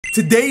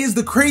Today is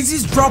the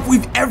craziest drop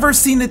we've ever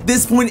seen at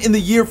this point in the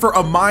year for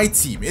a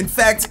MyTeam. In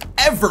fact,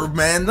 ever,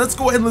 man. Let's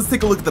go ahead and let's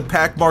take a look at the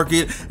pack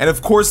market. And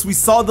of course, we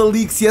saw the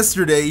leaks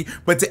yesterday,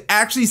 but to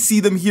actually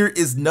see them here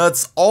is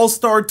nuts.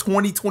 All-Star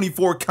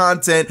 2024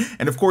 content.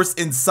 And of course,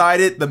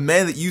 inside it, the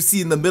man that you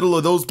see in the middle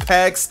of those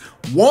packs,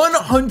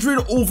 100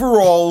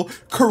 overall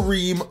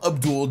Kareem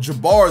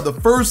Abdul-Jabbar, the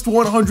first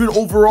 100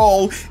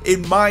 overall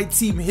in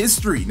MyTeam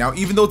history. Now,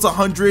 even though it's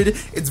 100,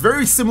 it's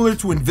very similar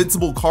to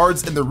invincible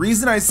cards, and the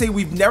reason I say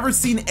we've never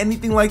seen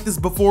anything like this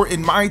before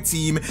in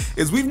MyTeam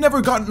is we've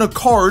never gotten a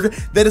card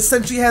that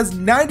essentially has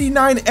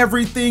 99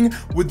 everything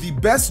with the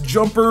best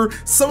jumper,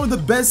 some of the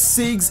best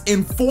SIGs,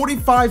 and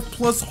 45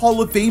 plus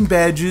Hall of Fame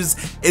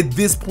badges at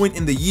this point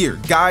in the year.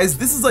 Guys,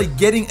 this is like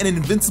getting an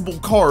invincible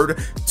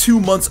card 2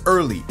 months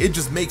early. It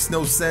just makes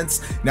no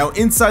sense. Now,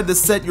 inside the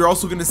set, you're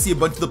also going to see a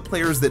bunch of the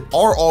players that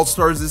are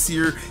all-stars this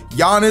year.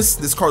 Giannis,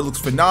 this card looks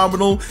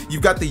phenomenal.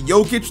 You've got the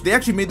Jokic. They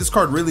actually made this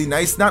card really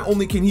nice. Not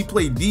only can he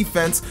play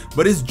defense,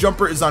 but his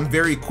jumper is on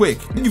very quick.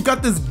 And you've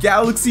got this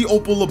Galaxy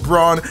Opal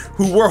LeBron,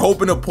 who we're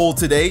hoping to pull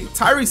today.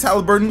 Tyrese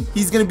Halliburton,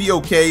 he's going to be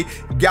okay.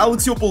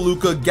 Galaxy Opal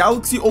Luka,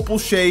 Galaxy Opal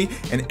Shea,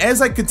 and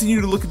as I continue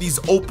to look at these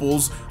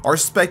opals, our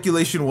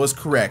speculation was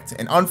correct.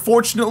 And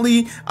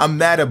unfortunately, I'm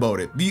mad about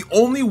it. The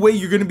only way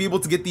you're going to be able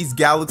to get these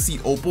Galaxy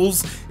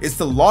Opals is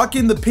to lock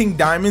in the pink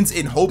diamonds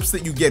in hopes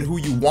that you get who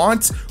you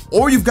want,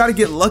 or you've got to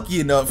get lucky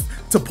enough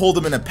to pull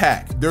them in a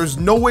pack. There's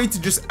no way to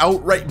just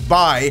outright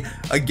buy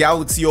a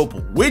Galaxy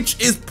Opal,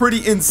 which is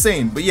pretty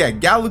insane. But yeah,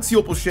 Galaxy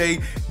Opal Shea,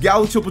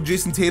 Galaxy Opal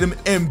Jason Tatum,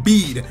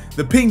 Embiid.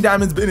 The pink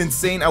diamond's been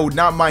insane. I would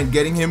not mind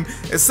getting him.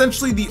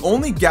 Essentially, the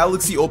only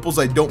Galaxy Opals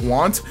I don't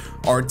want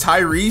are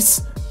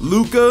Tyrese,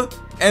 Luka,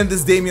 and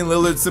this Damian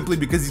Lillard, simply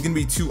because he's gonna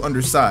be too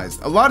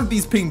undersized. A lot of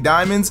these pink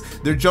diamonds,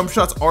 their jump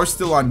shots are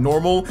still on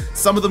normal.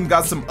 Some of them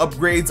got some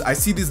upgrades. I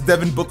see this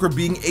Devin Booker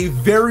being a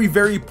very,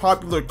 very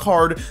popular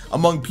card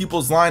among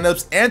people's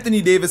lineups.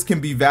 Anthony Davis can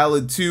be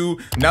valid too.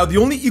 Now, the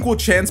only equal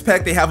chance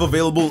pack they have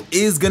available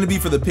is gonna be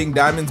for the pink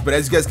diamonds, but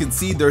as you guys can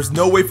see, there's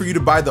no way for you to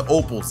buy the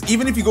opals.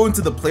 Even if you go into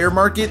the player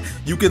market,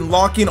 you can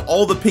lock in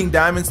all the pink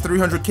diamonds,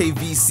 300k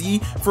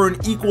VC, for an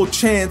equal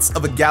chance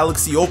of a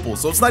Galaxy Opal.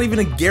 So it's not even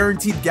a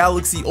guaranteed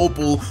Galaxy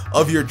Opal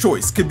of your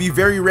choice. Could be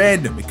very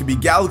random. It could be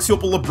Galaxy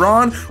Opal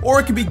LeBron, or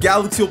it could be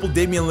Galaxy Opal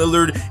Damian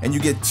Lillard, and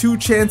you get 2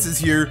 chances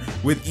here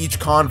with each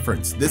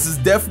conference. This is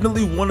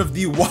definitely one of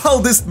the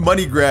wildest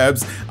money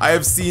grabs I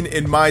have seen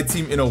in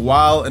MyTeam in a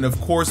while. And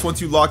of course,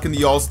 once you lock in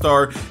the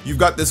All-Star, you've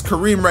got this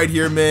Kareem right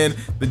here, man,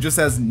 that just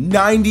has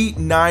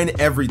 99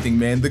 everything,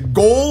 man. The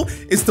goal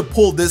is to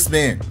pull this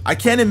man. I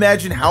can't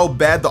imagine how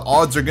bad the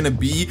odds are gonna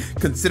be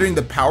considering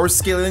the power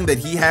scaling that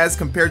he has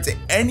compared to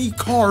any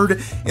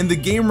card in the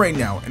game right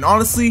now. And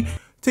honestly,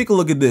 take a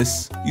look at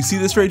this. You see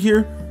this right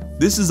here?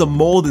 This is a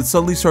mole that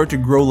suddenly started to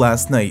grow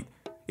last night.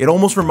 It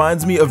almost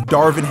reminds me of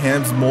Darvin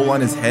Ham's mole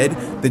on his head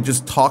that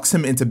just talks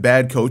him into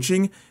bad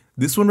coaching.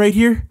 This one right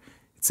here,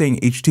 it's saying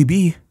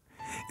HTB.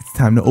 It's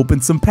time to open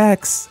some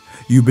packs.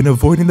 You've been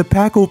avoiding the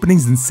pack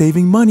openings and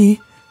saving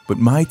money, but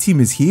MyTeam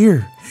is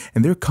here,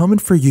 and they're coming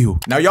for you.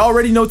 Now, you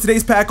already know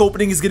today's pack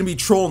opening is going to be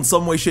troll in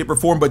some way, shape, or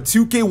form, but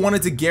 2K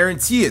wanted to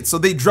guarantee it, so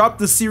they dropped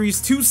the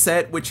Series 2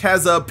 set, which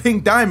has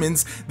pink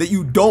diamonds that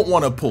you don't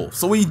want to pull.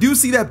 So when you do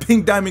see that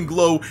pink diamond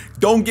glow,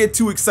 don't get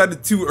too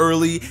excited too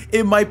early.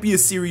 It might be a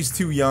Series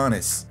 2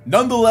 Giannis.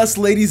 Nonetheless,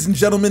 ladies and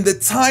gentlemen, the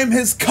time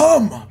has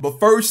come.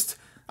 But first,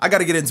 I got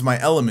to get into my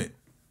element.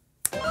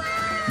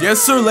 Yes,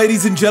 sir,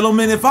 ladies and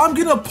gentlemen, if I'm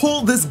gonna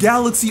pull this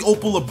Galaxy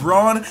Opal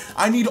LeBron,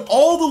 I need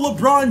all the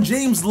LeBron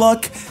James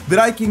luck that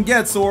I can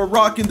get. So we're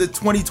rocking the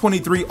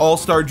 2023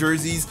 All-Star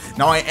jerseys.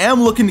 Now, I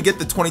am looking to get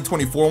the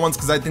 2024 ones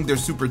because I think they're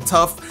super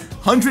tough.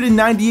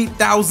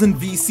 198,000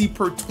 VC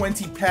per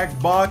 20 pack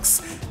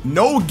box.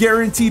 No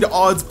guaranteed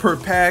odds per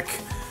pack.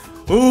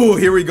 Ooh,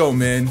 here we go,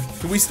 man.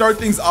 Can we start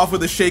things off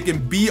with a shake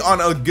and be on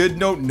a good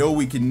note? No,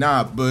 we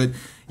cannot, but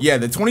yeah,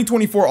 the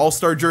 2024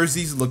 All-Star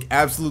jerseys look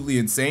absolutely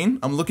insane.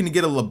 I'm looking to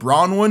get a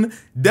LeBron one,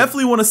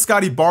 definitely want a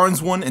Scotty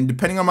Barnes one, and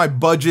depending on my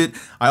budget,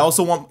 I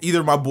also want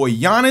either my boy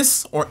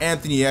Giannis or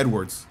Anthony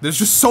Edwards. There's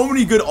just so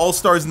many good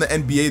All-Stars in the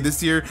NBA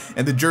this year,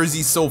 and the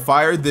jersey's so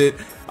fire that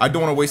I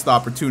don't want to waste the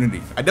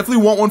opportunity. I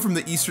definitely want one from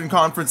the Eastern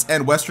Conference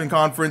and Western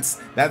Conference.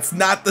 That's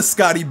not the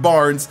Scotty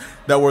Barnes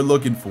that we're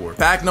looking for.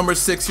 Pack number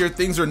 6 here,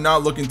 things are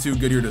not looking too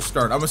good here to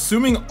start. I'm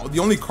assuming the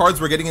only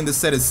cards we're getting in this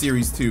set is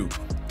Series 2.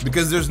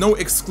 Because there's no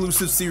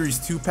exclusive Series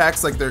 2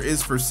 packs like there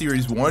is for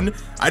Series 1.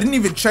 I didn't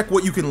even check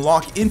what you can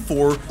lock in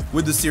for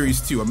with the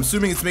Series 2. I'm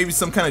assuming it's maybe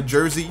some kind of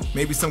jersey,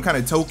 maybe some kind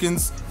of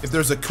tokens. If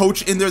there's a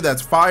coach in there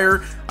that's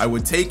fire, I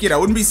would take it. I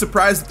wouldn't be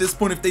surprised at this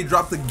point if they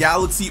drop the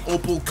Galaxy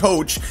Opal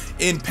coach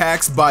in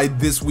packs by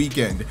this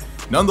weekend.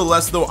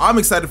 Nonetheless, though, I'm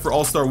excited for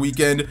All-Star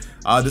Weekend.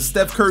 The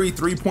Steph Curry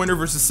three-pointer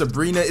versus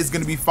Sabrina is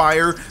going to be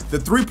fire. The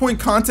three-point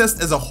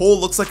contest as a whole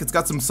looks like it's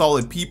got some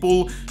solid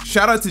people.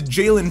 Shout out to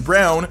Jaylen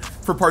Brown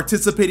for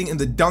participating in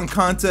the dunk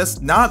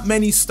contest. Not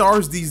many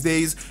stars these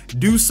days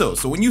do so.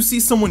 So when you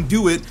see someone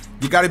do it,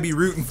 you got to be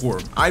rooting for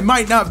him. I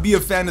might not be a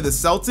fan of the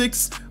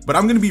Celtics, but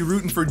I'm going to be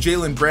rooting for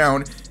Jaylen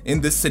Brown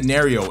in this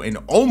scenario. And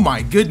oh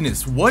my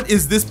goodness, what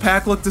is this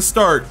pack look to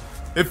start?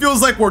 It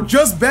feels like we're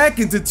just back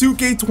into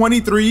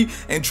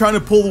 2K23 and trying to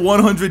pull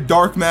 100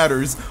 Dark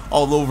Matters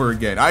all over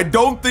again. I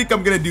don't think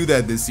I'm gonna do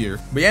that this year.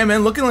 But yeah,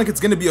 man, looking like it's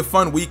gonna be a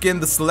fun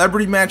weekend. The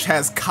celebrity match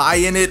has Kai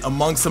in it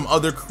among some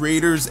other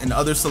creators and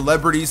other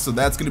celebrities, so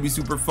that's gonna be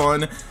super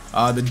fun.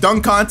 The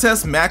dunk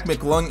contest, Mac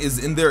McClung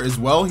is in there as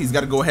well. He's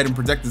got to go ahead and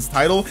protect his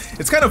title.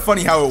 It's kind of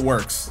funny how it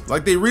works.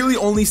 Like, they really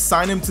only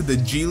sign him to the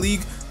G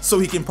League so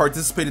he can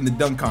participate in the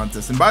dunk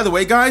contest. And by the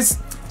way, guys,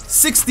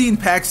 16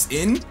 packs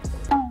in,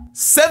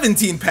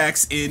 17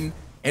 packs in,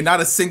 and not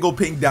a single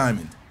pink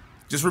diamond.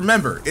 Just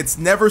remember, it's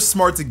never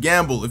smart to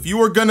gamble. If you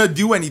were gonna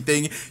do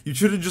anything, you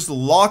should have just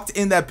locked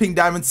in that pink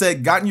diamond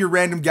set, gotten your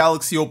random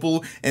Galaxy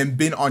Opal, and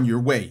been on your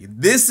way.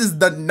 This is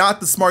not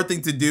the smart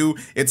thing to do.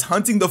 It's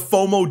hunting the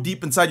FOMO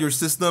deep inside your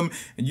system,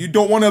 and you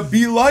don't want to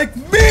be like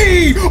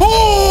me.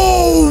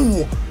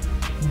 Oh!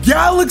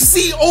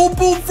 Galaxy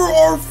Opal for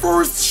our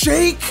first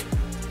shake?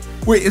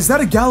 Wait, is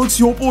that a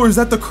Galaxy Opal or is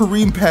that the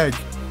Kareem pack?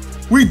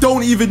 We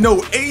don't even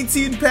know.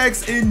 18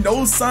 packs in,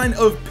 no sign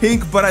of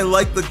pink, but I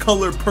like the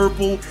color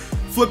purple.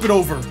 Flip it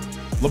over.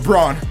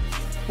 LeBron.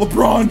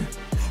 LeBron.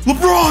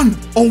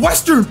 LeBron! A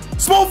Western!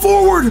 Small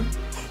forward!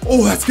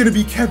 Oh, that's gonna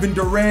be Kevin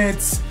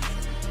Durant.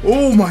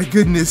 Oh my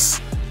goodness.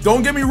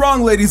 Don't get me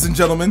wrong, ladies and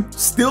gentlemen,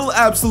 still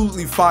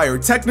absolutely fire.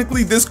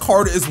 Technically, this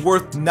card is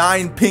worth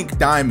 9 pink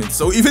diamonds.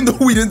 So even though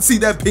we didn't see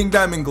that pink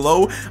diamond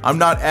glow, I'm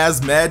not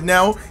as mad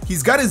now.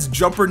 He's got his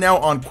jumper now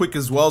on quick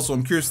as well, so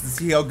I'm curious to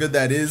see how good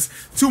that is.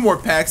 2 more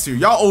packs here.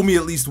 Y'all owe me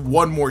at least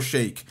 1 more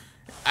shake.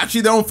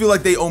 Actually, they don't feel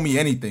like they owe me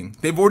anything.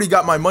 They've already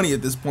got my money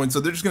at this point, so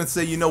they're just gonna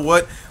say, you know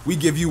what? We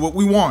give you what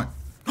we want.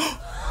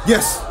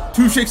 Yes,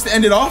 2 shakes to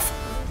end it off.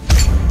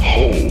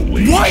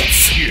 Holy what?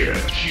 Shit.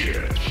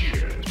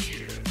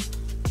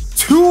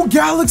 2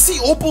 Galaxy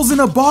Opals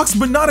in a box,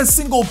 but not a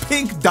single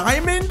pink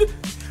diamond?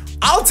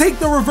 I'll take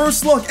the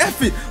reverse luck.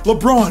 F it.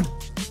 LeBron.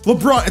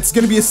 LeBron. It's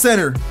going to be a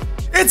center.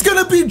 It's going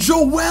to be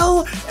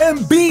Joel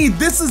Embiid.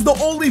 This is the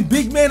only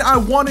big man I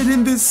wanted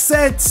in this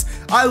set.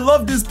 I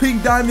love this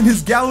pink diamond.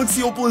 His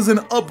Galaxy Opal is an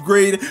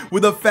upgrade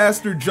with a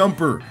faster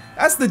jumper.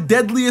 That's the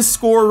deadliest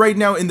scorer right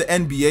now in the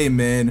NBA,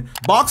 man.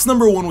 Box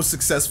number 1 was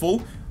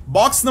successful.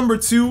 Box number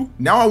 2,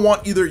 now I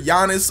want either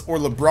Giannis or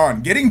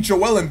LeBron. Getting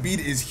Joel Embiid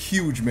is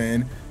huge,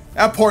 man.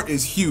 That part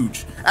is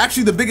huge.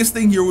 Actually, the biggest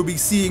thing here would be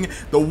seeing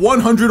the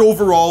 100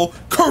 overall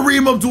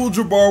Kareem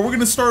Abdul-Jabbar. We're going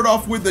to start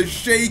off with a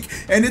shake,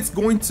 and it's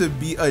going to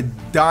be a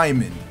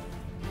diamond.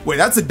 Wait,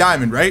 that's a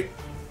diamond, right?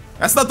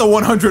 That's not the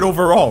 100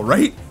 overall,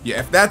 right? Yeah,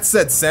 if that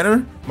said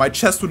center, my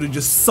chest would have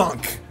just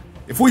sunk.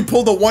 If we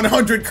pulled the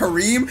 100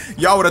 Kareem,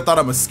 y'all would have thought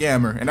I'm a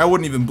scammer, and I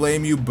wouldn't even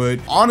blame you, but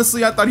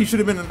honestly, I thought he should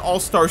have been an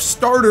all-star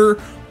starter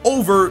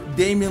over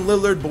Damian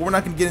Lillard, but we're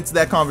not gonna get into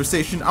that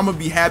conversation. I'm gonna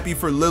be happy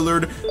for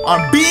Lillard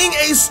on being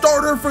a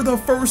starter for the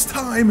first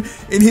time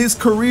in his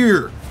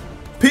career.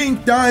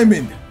 Pink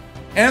diamond,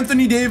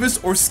 Anthony Davis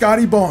or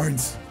Scotty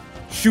Barnes.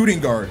 Shooting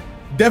guard,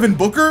 Devin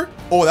Booker.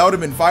 Oh, that would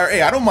have been fire.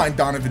 Hey, I don't mind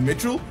Donovan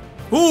Mitchell.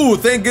 Ooh,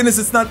 thank goodness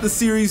it's not the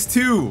Series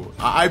 2.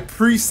 I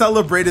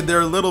pre-celebrated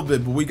there a little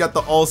bit, but we got the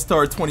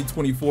All-Star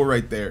 2024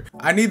 right there.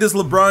 I need this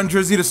LeBron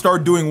jersey to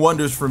start doing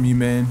wonders for me,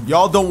 man.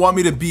 Y'all don't want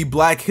me to be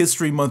Black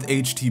History Month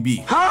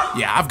HTB. Huh?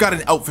 Yeah, I've got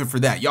an outfit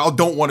for that. Y'all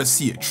don't want to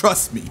see it,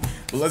 trust me.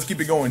 But let's keep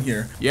it going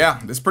here. Yeah,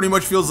 this pretty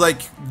much feels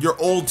like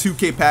your old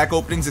 2K pack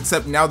openings,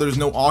 except now there's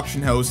no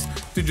auction house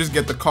to just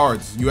get the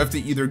cards. You have to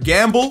either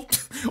gamble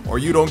or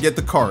you don't get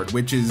the card,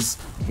 which is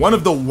one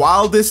of the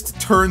wildest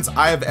turns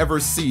I have ever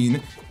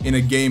seen in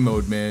a game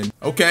mode, man.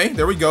 Okay,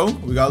 there we go.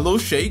 We got a little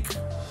shake.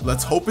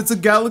 Let's hope it's a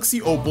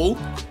Galaxy Opal.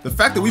 The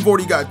fact that we've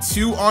already got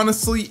 2,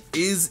 honestly,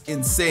 is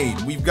insane.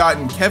 We've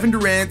gotten Kevin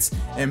Durant,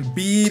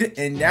 Embiid,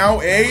 and now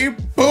a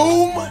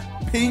boom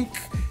pink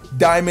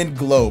diamond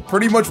glow.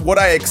 Pretty much what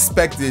I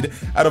expected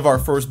out of our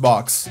first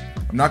box.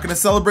 I'm not gonna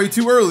celebrate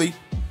too early.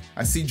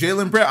 I see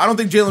Jaylen Brown. I don't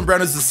think Jaylen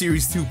Brown is the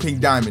Series 2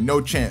 pink diamond,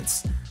 no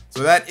chance.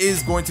 So that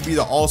is going to be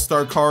the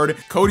all-star card.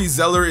 Cody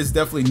Zeller is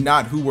definitely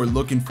not who we're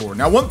looking for.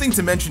 Now, one thing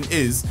to mention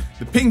is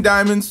the pink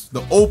diamonds,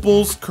 the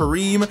opals,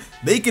 Kareem,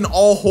 they can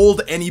all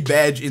hold any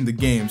badge in the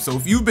game. So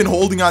if you've been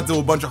holding on to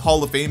a bunch of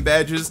Hall of Fame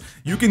badges,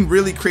 you can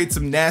really create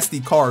some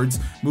nasty cards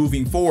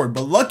moving forward.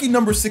 But lucky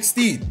number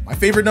 16, my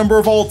favorite number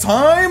of all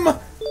time,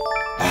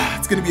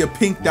 it's gonna be a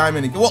pink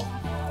diamond. Well,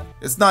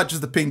 it's not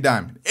just a pink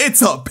diamond,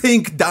 it's a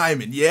pink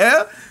diamond,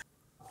 yeah?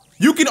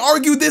 You can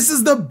argue this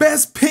is the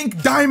best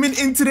pink diamond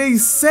in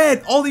today's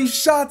set. All these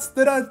shots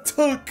that I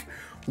took,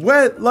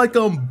 wet like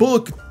a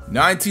book.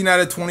 19 out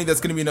of 20, that's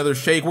gonna be another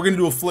shake. We're gonna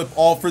do a flip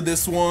all for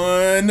this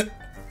one.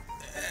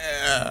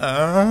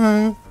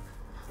 I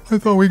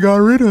thought we got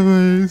rid of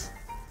these.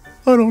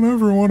 I don't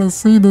ever want to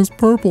see this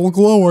purple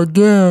glow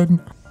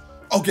again.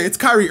 Okay, it's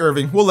Kyrie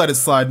Irving. We'll let it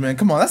slide, man.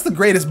 Come on, that's the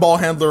greatest ball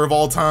handler of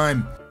all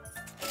time.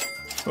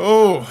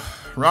 Oh,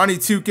 Ronnie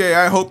 2K,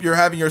 I hope you're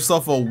having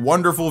yourself a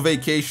wonderful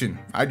vacation.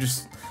 I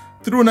just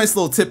threw a nice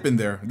little tip in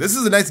there. This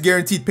is a nice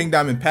guaranteed pink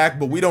diamond pack,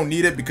 but we don't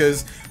need it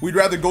because we'd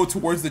rather go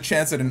towards the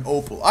chance at an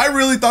opal. I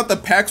really thought the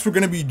packs were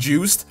gonna be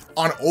juiced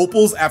on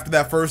opals after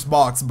that first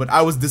box, but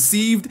I was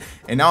deceived,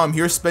 and now I'm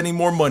here spending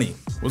more money.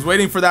 Was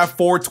waiting for that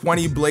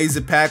 420 Blaze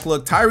It pack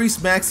look.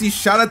 Tyrese Maxey,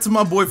 shout out to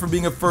my boy for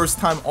being a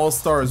first-time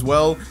all-star as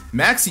well.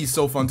 Maxey's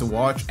so fun to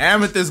watch.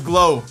 Amethyst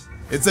Glow,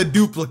 it's a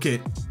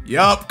duplicate.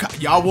 Yup,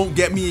 y'all won't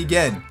get me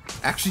again.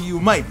 Actually, you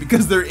might,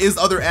 because there is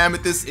other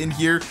amethysts in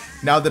here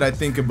now that I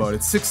think about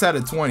it. 6 out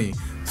of 20.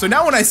 So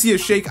now when I see a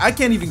shake, I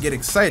can't even get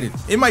excited.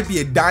 It might be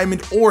a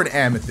diamond or an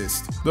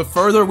amethyst. The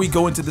further we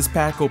go into this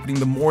pack opening,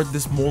 the more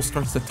this mole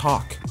starts to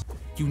talk.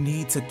 You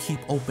need to keep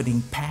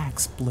opening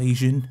packs,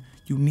 Blasian.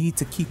 You need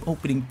to keep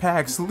opening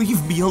packs.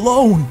 Leave me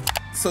alone.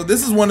 So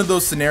this is one of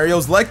those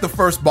scenarios like the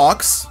first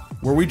box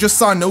where we just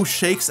saw no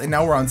shakes and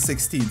now we're on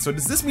 16. So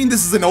does this mean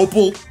this is an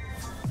opal?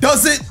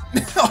 Does it?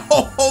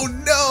 Oh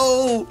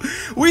no!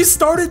 We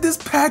started this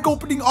pack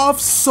opening off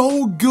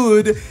so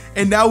good,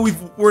 and now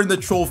we're in the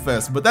troll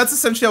fest. But that's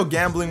essentially how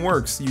gambling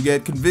works. You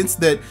get convinced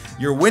that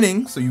you're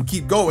winning, so you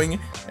keep going,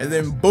 and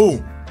then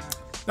boom.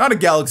 Not a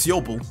Galaxy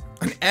Opal.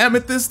 An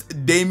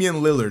Amethyst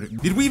Damian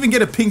Lillard. Did we even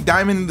get a pink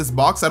diamond in this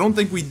box? I don't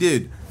think we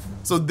did.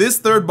 So this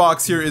third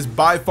box here is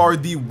by far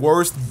the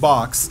worst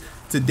box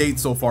to date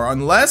so far.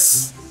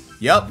 Unless,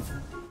 yep.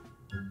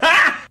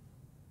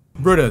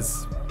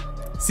 Brothers.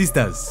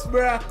 Sisters,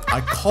 I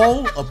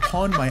call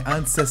upon my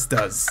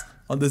ancestors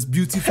on this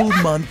beautiful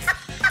month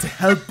to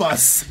help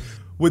us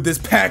with this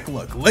pack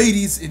look.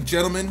 Ladies and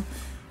gentlemen,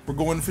 we're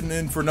going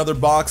in for another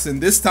box,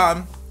 and this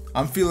time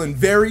I'm feeling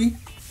very,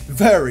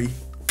 very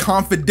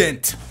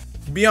confident.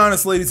 To be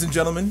honest, ladies and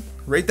gentlemen,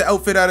 rate the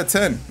outfit out of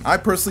 10. I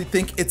personally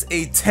think it's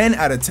a 10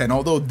 out of 10,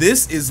 although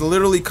this is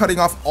literally cutting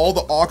off all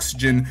the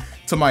oxygen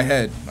to my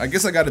head. I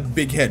guess I got a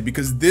big head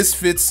because this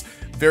fits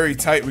very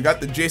tight. We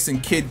got the Jason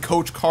Kidd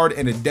coach card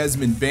and a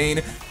Desmond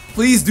Bain.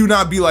 Please do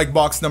not be like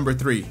box number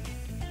 3.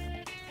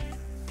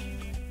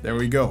 There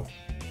we go.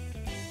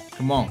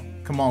 Come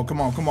on, come on,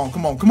 come on, come on,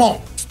 come on, come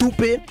on.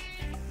 Stupid.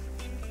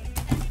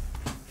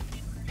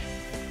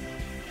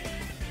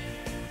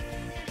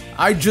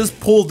 I just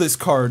pulled this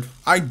card.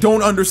 I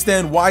don't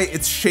understand why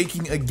it's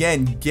shaking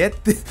again.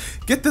 Get this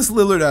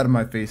Lillard out of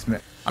my face,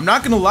 man. I'm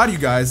not gonna lie to you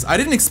guys, I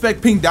didn't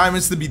expect pink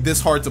diamonds to be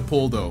this hard to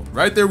pull though.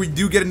 Right there we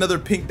do get another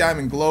pink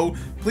diamond glow.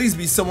 Please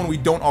be someone we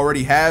don't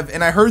already have.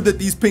 And I heard that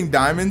these pink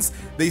diamonds,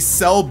 they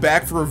sell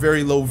back for a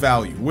very low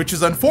value, which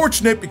is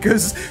unfortunate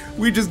because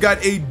we just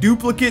got a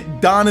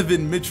duplicate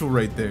Donovan Mitchell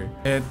right there.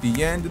 At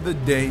the end of the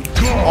day,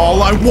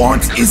 all I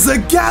want is a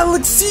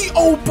Galaxy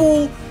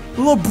Opal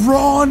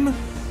LeBron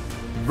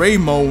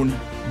Raymond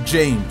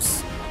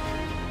James.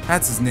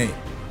 That's his name.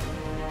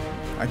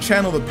 I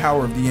channel the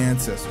power of the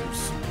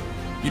ancestors.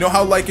 You know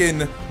how like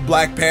in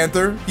Black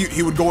Panther,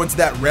 he would go into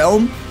that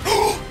realm?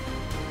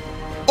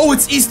 Oh,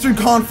 it's Eastern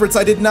Conference.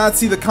 I did not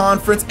see the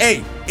conference.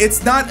 Hey,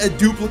 it's not a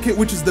duplicate,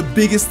 which is the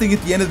biggest thing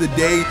at the end of the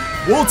day.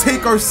 We'll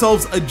take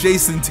ourselves a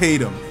Jason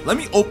Tatum. Let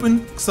me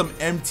open some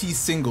MT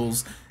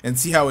singles and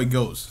see how it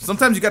goes.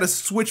 Sometimes you gotta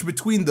switch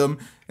between them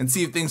and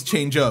see if things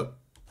change up.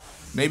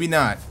 Maybe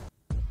not.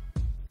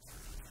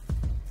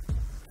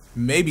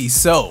 Maybe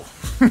so.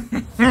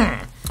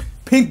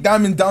 Pink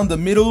diamond down the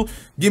middle.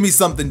 Give me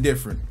something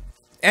different.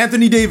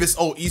 Anthony Davis.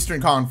 Oh,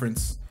 Eastern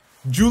Conference.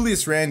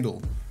 Julius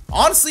Randle.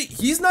 Honestly,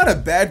 he's not a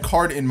bad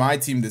card in my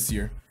team this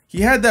year.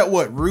 He had that,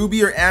 what,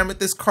 Ruby or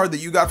Amethyst card that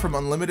you got from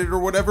Unlimited or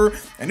whatever,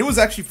 and it was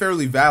actually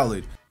fairly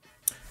valid.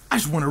 I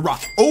just want to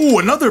rock. Oh,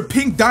 another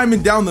pink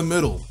diamond down the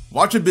middle.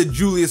 Watch a bit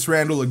Julius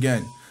Randle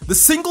again. The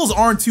singles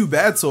aren't too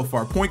bad so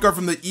far. Point guard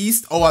from the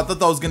East. Oh, I thought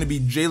that was going to be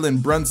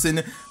Jalen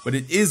Brunson, but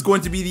it is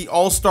going to be the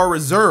All-Star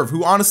Reserve,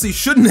 who honestly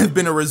shouldn't have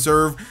been a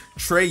reserve,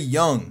 Trae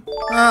Young.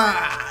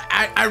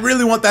 I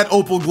really want that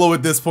opal glow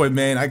at this point,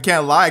 man. I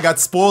can't lie. I got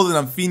spoiled and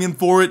I'm fiending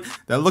for it.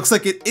 That looks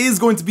like it is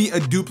going to be a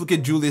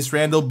duplicate Julius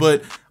Randle,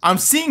 but I'm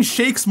seeing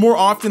shakes more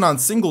often on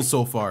singles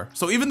so far.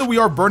 So even though we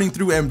are burning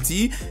through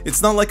MT,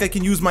 it's not like I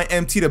can use my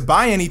MT to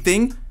buy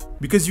anything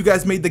because you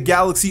guys made the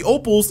Galaxy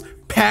Opals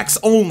packs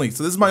only.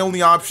 So this is my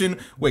only option.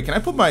 Wait, can I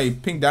put my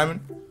pink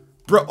diamond?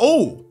 Bro,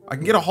 oh, I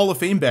can get a Hall of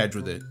Fame badge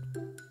with it.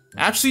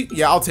 Actually,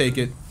 yeah, I'll take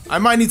it. I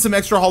might need some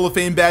extra Hall of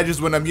Fame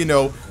badges when I'm, you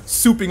know,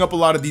 souping up a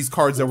lot of these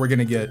cards that we're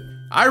gonna get.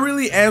 I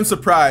really am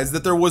surprised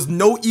that there was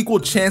no equal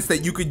chance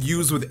that you could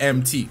use with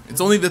MT.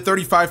 It's only the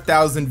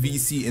 35,000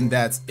 VC and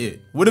that's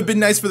it. Would have been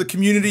nice for the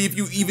community if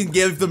you even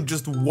gave them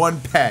just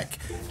one pack.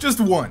 Just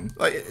one.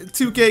 Like,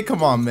 2K,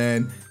 come on,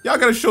 man. Y'all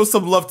gotta show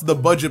some love to the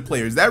budget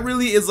players. That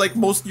really is like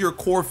most of your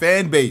core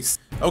fan base.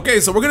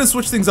 Okay, so we're gonna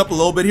switch things up a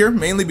little bit here,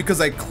 mainly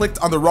because I clicked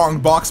on the wrong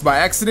box by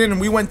accident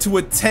and we went to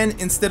a 10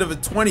 instead of a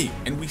 20.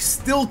 And we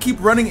still keep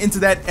running into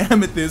that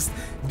Amethyst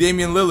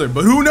Damian Lillard,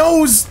 but who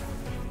knows?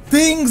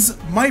 Things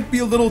might be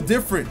a little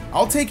different.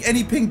 I'll take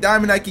any pink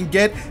diamond I can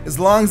get as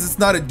long as it's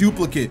not a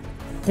duplicate.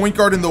 Point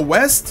guard in the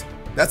West,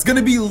 that's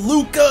gonna be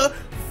Luka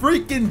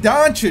freaking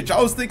Doncic.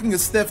 I was thinking of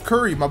Steph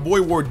Curry, my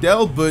boy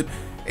Wardell, but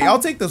hey, I'll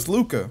take this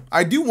Luka.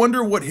 I do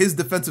wonder what his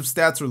defensive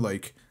stats are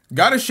like.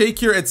 Got a shake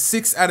here at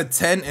 6 out of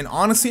 10, and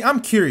honestly, I'm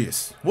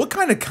curious. What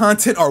kind of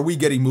content are we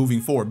getting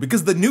moving forward?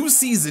 Because the new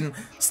season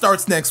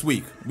starts next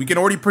week. We can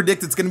already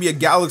predict it's gonna be a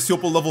Galaxy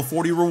Opal level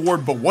 40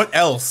 reward, but what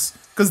else?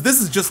 Because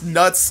this is just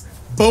nuts.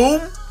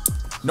 Boom.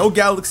 No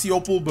Galaxy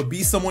Opal, but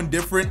be someone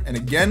different. And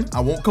again,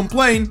 I won't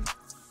complain.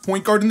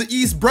 Point guard in the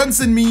East,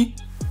 Brunson me.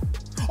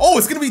 Oh,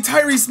 it's gonna be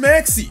Tyrese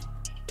Maxey.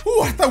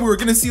 Ooh, I thought we were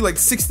gonna see like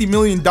 60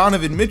 million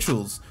Donovan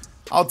Mitchells.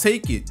 I'll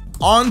take it.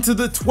 On to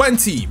the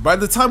 20. By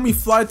the time we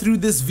fly through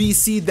this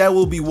VC, that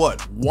will be what?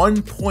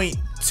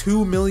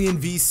 1.2 million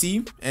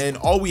VC, and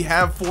all we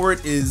have for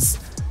it is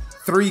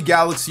 3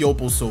 Galaxy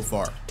Opals so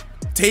far.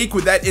 Take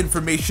with that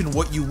information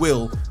what you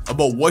will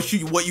about what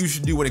you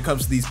should do when it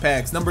comes to these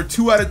packs. Number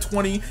 2 out of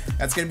 20,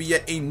 that's gonna be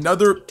yet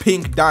another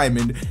pink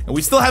diamond, and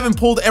we still haven't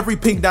pulled every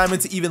pink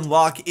diamond to even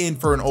lock in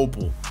for an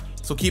opal.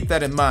 So keep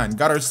that in mind.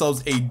 Got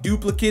ourselves a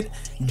duplicate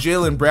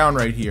Jaylen Brown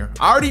right here.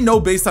 I already know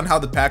based on how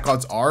the pack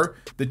odds are,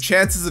 the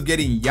chances of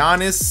getting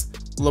Giannis,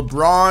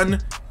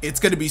 LeBron, it's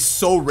gonna be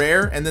so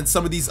rare. And then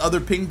some of these other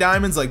pink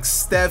diamonds like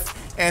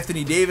Steph,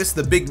 Anthony Davis,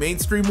 the big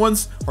mainstream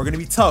ones, are gonna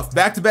be tough.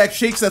 Back-to-back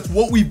shakes, that's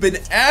what we've been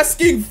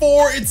asking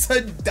for. It's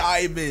a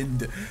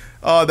diamond.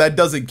 Oh, that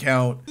doesn't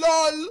count.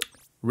 Lol.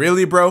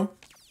 Really, bro?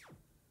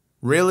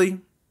 Really?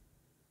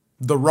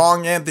 The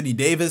wrong Anthony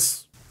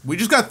Davis? We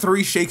just got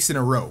 3 shakes in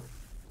a row.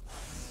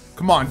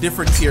 Come on,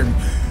 different tier.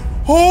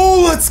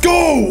 Oh, let's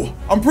go!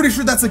 I'm pretty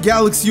sure that's a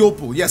Galaxy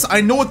Opal. Yes,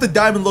 I know what the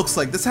diamond looks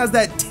like. This has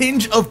that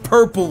tinge of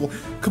purple.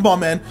 Come on,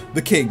 man.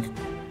 The king.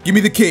 Give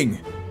me the king.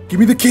 Give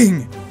me the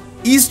king.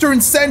 Eastern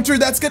Center,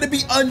 that's gonna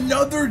be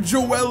another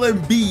Joel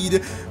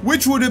Embiid,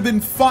 which would have been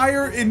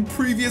fire in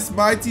previous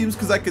MyTeams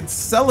because I could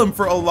sell him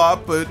for a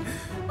lot, but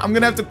I'm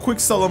gonna have to quick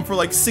sell him for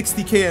like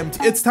 60k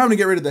MT. It's time to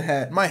get rid of the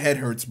hat. My head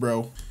hurts,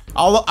 bro.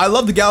 I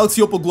love the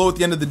Galaxy Opal glow at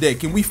the end of the day.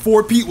 Can we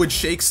 4-peat with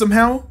shakes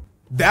somehow?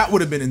 That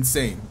would have been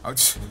insane.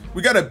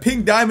 We got a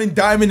pink diamond,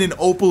 and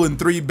opal in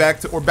 3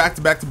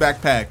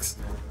 back-to-back packs.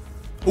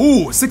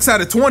 Ooh, 6 out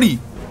of 20.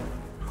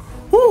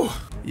 Whew.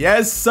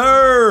 Yes,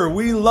 sir.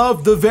 We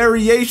love the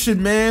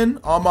variation, man.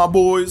 All my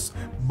boys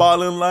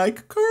ballin'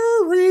 like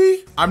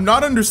Curry. I'm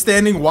not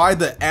understanding why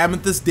the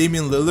Amethyst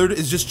Damian Lillard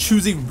is just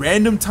choosing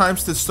random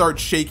times to start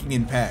shaking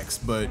in packs,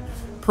 but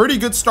pretty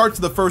good start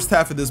to the first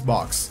half of this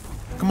box.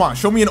 Come on,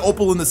 show me an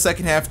opal in the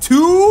second half.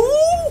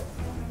 2.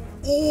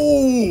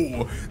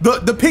 Ooh,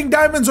 the pink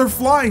diamonds are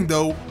flying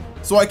though,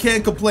 so I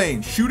can't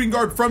complain. Shooting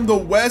guard from the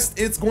West,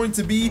 it's going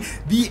to be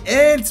the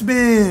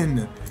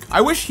Ant-Man.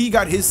 I wish he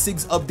got his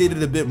SIGs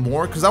updated a bit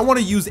more because I want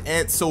to use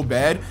Ant so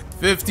bad.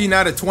 15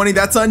 out of 20,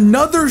 that's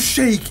another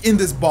shake in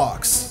this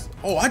box.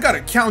 Oh, I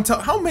gotta count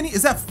out, how many,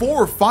 is that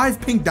 4 or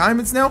 5 pink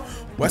diamonds now?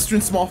 Western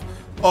small,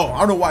 oh, I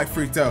don't know why I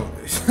freaked out.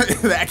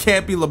 That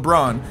can't be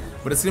LeBron,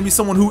 but it's gonna be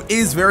someone who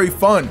is very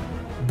fun.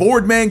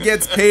 Boardman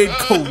gets paid,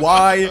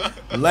 Kawhi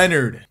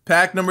Leonard.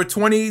 Pack number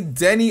 20,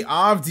 Denny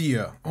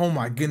Avdia. Oh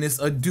my goodness,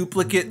 a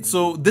duplicate.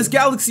 So this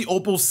Galaxy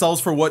Opal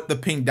sells for what the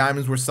pink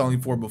diamonds were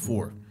selling for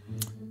before.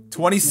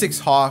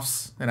 26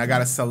 Hoffs, and I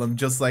gotta sell them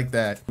just like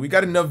that. We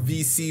got enough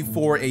VC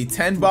for a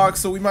 10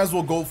 box, so we might as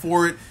well go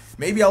for it.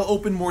 Maybe I'll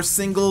open more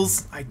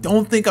singles. I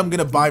don't think I'm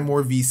gonna buy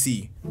more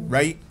VC,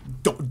 right?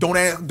 Don't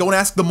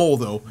ask the mole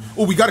though.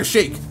 Oh, we got a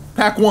shake.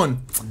 Pack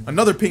 1,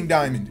 another pink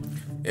diamond.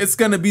 It's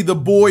gonna be the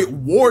boy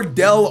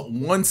Wardell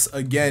once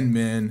again,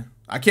 man.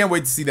 I can't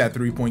wait to see that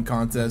 3-point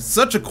contest.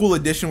 Such a cool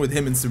addition with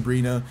him and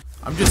Sabrina.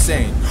 I'm just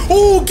saying.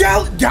 Oh,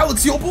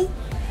 Galaxy Opal?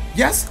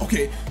 Yes?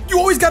 Okay. You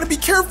always gotta be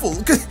careful.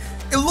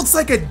 It looks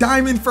like a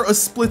diamond for a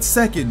split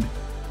second.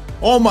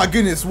 Oh my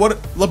goodness.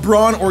 What?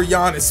 LeBron or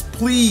Giannis?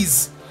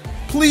 Please.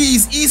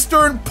 Please,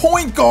 Eastern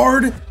point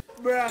guard.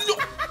 No.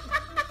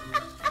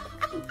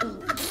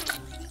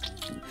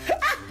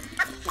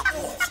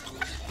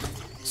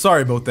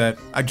 Sorry about that.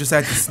 I just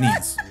had to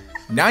sneeze.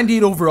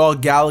 98 overall,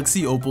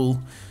 Galaxy Opal,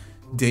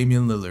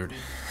 Damian Lillard.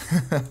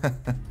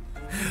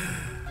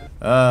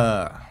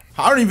 I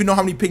don't even know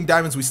how many pink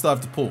diamonds we still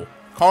have to pull.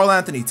 Karl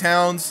Anthony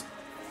Towns,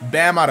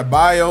 Bam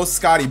Adebayo,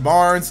 Scotty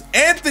Barnes,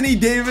 Anthony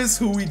Davis,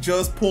 who we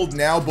just pulled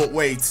now, but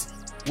wait,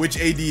 which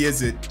AD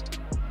is it?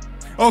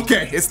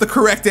 Okay, it's the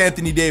correct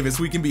Anthony Davis.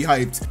 We can be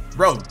hyped.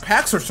 Bro,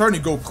 packs are starting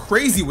to go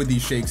crazy with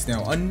these shakes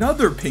now.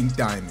 Another pink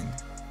diamond.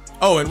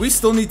 Oh, and we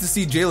still need to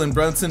see Jalen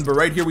Brunson, but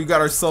right here we got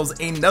ourselves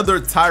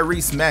another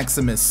Tyrese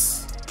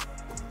Maximus.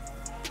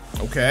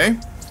 Okay.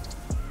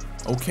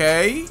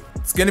 Okay.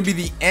 It's gonna be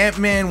the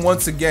Ant-Man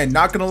once again.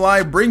 Not gonna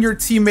lie, bring your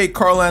teammate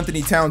Karl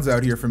Anthony Towns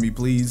out here for me,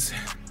 please.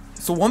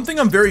 So one thing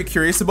I'm very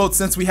curious about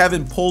since we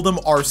haven't pulled him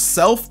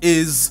ourselves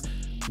is,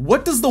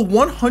 what does the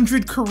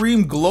 100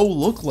 Kareem glow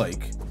look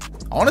like?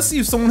 I want to see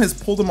if someone has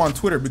pulled him on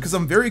Twitter because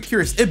I'm very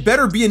curious. It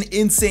better be an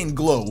insane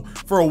glow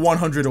for a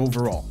 100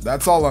 overall.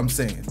 That's all I'm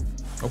saying.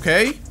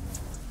 Okay.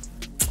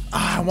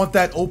 I want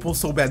that opal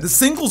so bad. The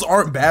singles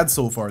aren't bad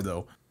so far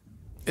though.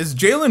 Is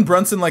Jalen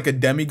Brunson like a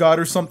demigod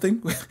or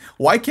something?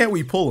 Why can't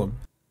we pull him?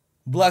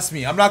 Bless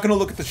me. I'm not gonna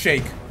look at the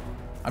shake.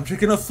 I'm just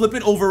gonna flip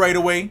it over right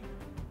away.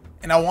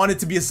 And I want it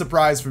to be a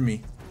surprise for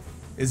me.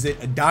 Is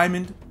it a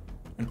diamond?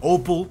 An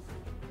opal?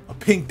 A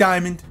pink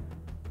diamond?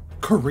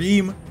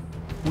 Kareem?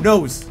 Who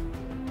knows?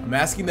 I'm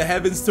asking the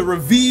heavens to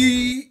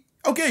reveal.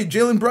 Okay,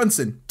 Jalen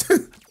Brunson.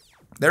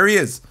 There he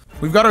is.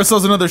 We've got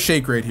ourselves another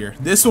shake right here.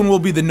 This one will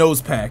be the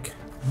nose pack.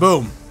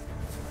 Boom.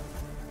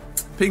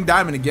 Pink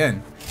diamond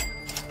again.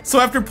 So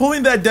after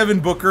pulling that Devin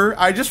Booker,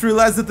 I just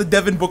realized that the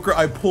Devin Booker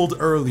I pulled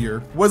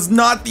earlier was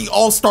not the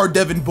all-star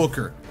Devin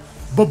Booker.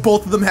 But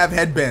both of them have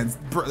headbands.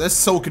 Bro, that's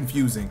so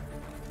confusing.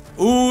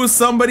 Ooh,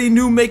 somebody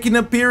new making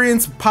an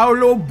appearance.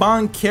 Paulo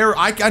Banchero.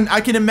 I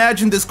can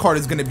imagine this card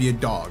is gonna be a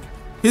dog.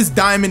 His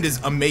diamond is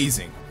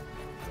amazing.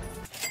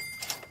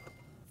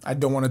 I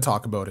don't want to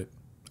talk about it.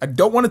 I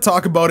don't want to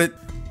talk about it.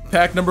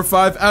 Pack number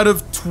 5 out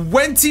of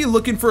 20,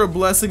 looking for a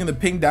blessing, and the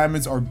pink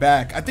diamonds are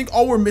back. I think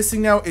all we're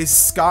missing now is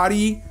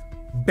Scotty,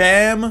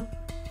 Bam,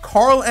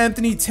 Karl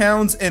Anthony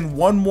Towns, and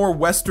one more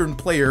Western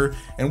player,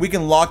 and we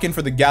can lock in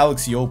for the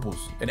Galaxy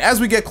Opals. And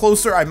as we get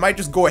closer, I might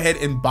just go ahead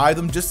and buy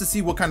them just to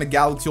see what kind of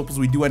Galaxy Opals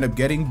we do end up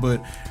getting,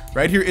 but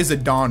right here is a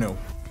Dono.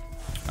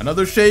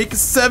 Another shake,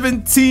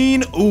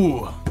 17.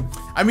 Ooh.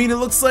 I mean, it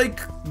looks like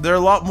they're a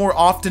lot more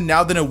often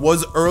now than it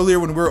was earlier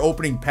when we were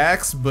opening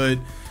packs, but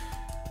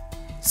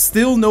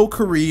still no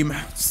Kareem,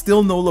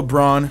 still no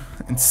LeBron,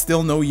 and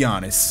still no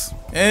Giannis.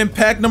 And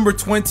pack number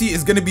 20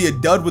 is going to be a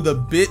dud with a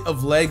bit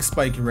of leg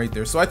spiking right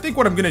there. So I think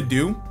what I'm going to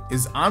do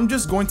is I'm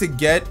just going to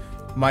get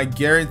my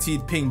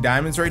guaranteed pink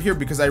diamonds right here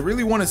because I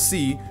really want to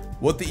see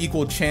what the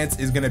equal chance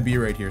is going to be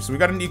right here. So we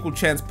got an equal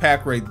chance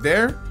pack right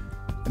there.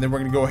 And then we're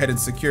going to go ahead and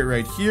secure it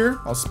right here.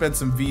 I'll spend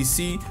some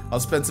VC. I'll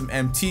spend some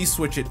MT,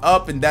 switch it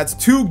up. And that's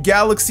 2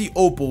 Galaxy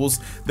Opals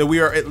that we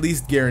are at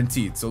least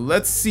guaranteed. So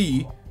let's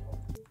see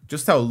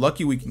just how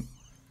lucky we can.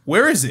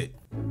 Where is it?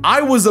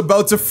 I was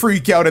about to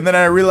freak out and then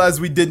I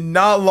realized we did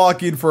not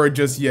lock in for it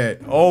just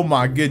yet. Oh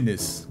my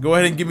goodness. Go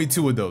ahead and give me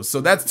 2 of those. So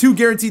that's 2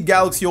 guaranteed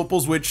Galaxy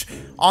Opals, which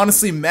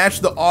honestly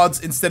match the odds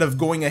instead of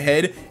going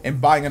ahead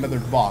and buying another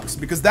box.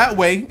 Because that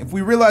way, if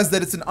we realize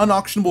that it's an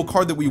unauctionable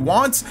card that we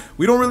want,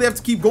 we don't really have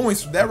to keep going.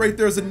 So that right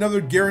there is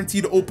another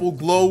guaranteed Opal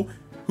Glow.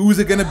 Who is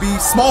it gonna be?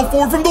 Small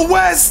forward from the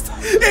West!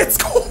 It's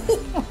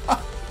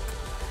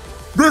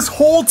this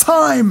whole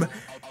time!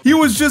 He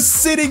was just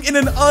sitting in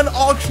an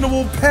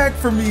unauctionable pack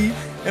for me,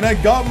 and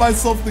I got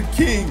myself the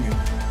king.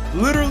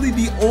 Literally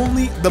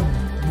the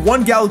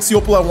one Galaxy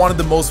Opal I wanted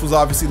the most was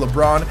obviously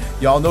LeBron.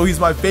 Y'all know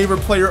he's my favorite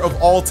player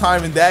of all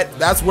time, and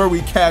that's where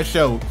we cash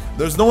out.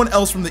 There's no one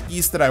else from the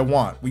East that I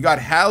want. We got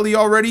Hallie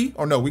already.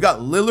 Oh no, we got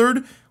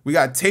Lillard, we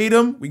got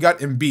Tatum, we got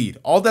Embiid.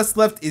 All that's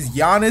left is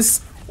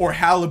Giannis or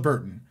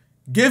Halliburton.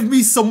 Give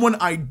me someone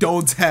I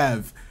don't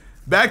have.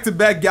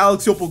 Back-to-back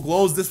Galaxy Opal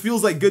Glows. This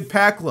feels like good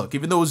pack luck,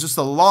 even though it was just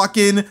a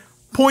lock-in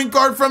point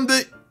guard from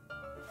the...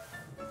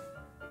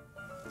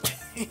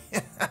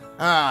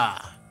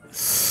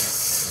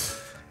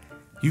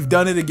 You've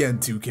done it again,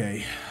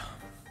 2K.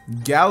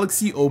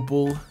 Galaxy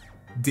Opal,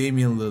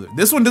 Damian Lillard.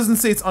 This one doesn't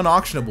say it's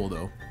unauctionable,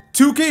 though.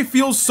 2K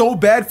feels so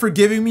bad for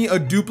giving me a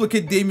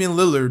duplicate Damian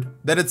Lillard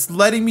that it's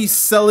letting me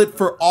sell it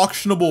for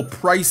auctionable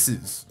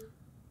prices.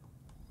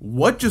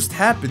 What just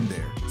happened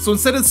there? So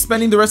instead of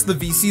spending the rest of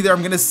the VC there,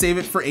 I'm gonna save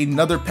it for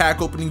another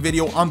pack opening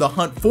video on the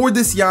hunt for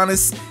this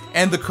Giannis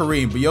and the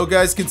Kareem. But yo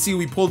guys can see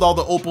we pulled all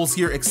the opals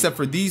here except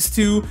for these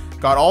 2.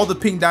 Got all the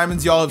pink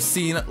diamonds y'all have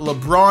seen.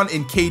 LeBron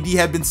and KD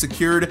have been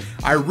secured.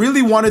 I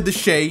really wanted the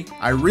Shea.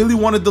 I really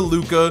wanted the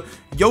Luka.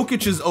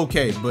 Jokic is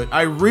okay, but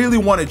I really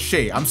wanted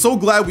Shea. I'm so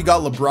glad we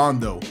got LeBron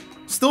though.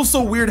 Still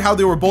so weird how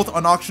they were both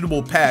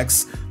unauctionable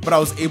packs, but I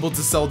was able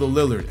to sell the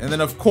Lillard. And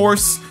then of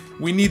course,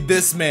 we need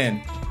this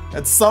man.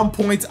 At some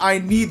point, I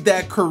need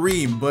that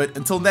Kareem. But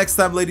until next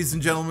time, ladies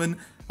and gentlemen,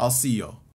 I'll see y'all.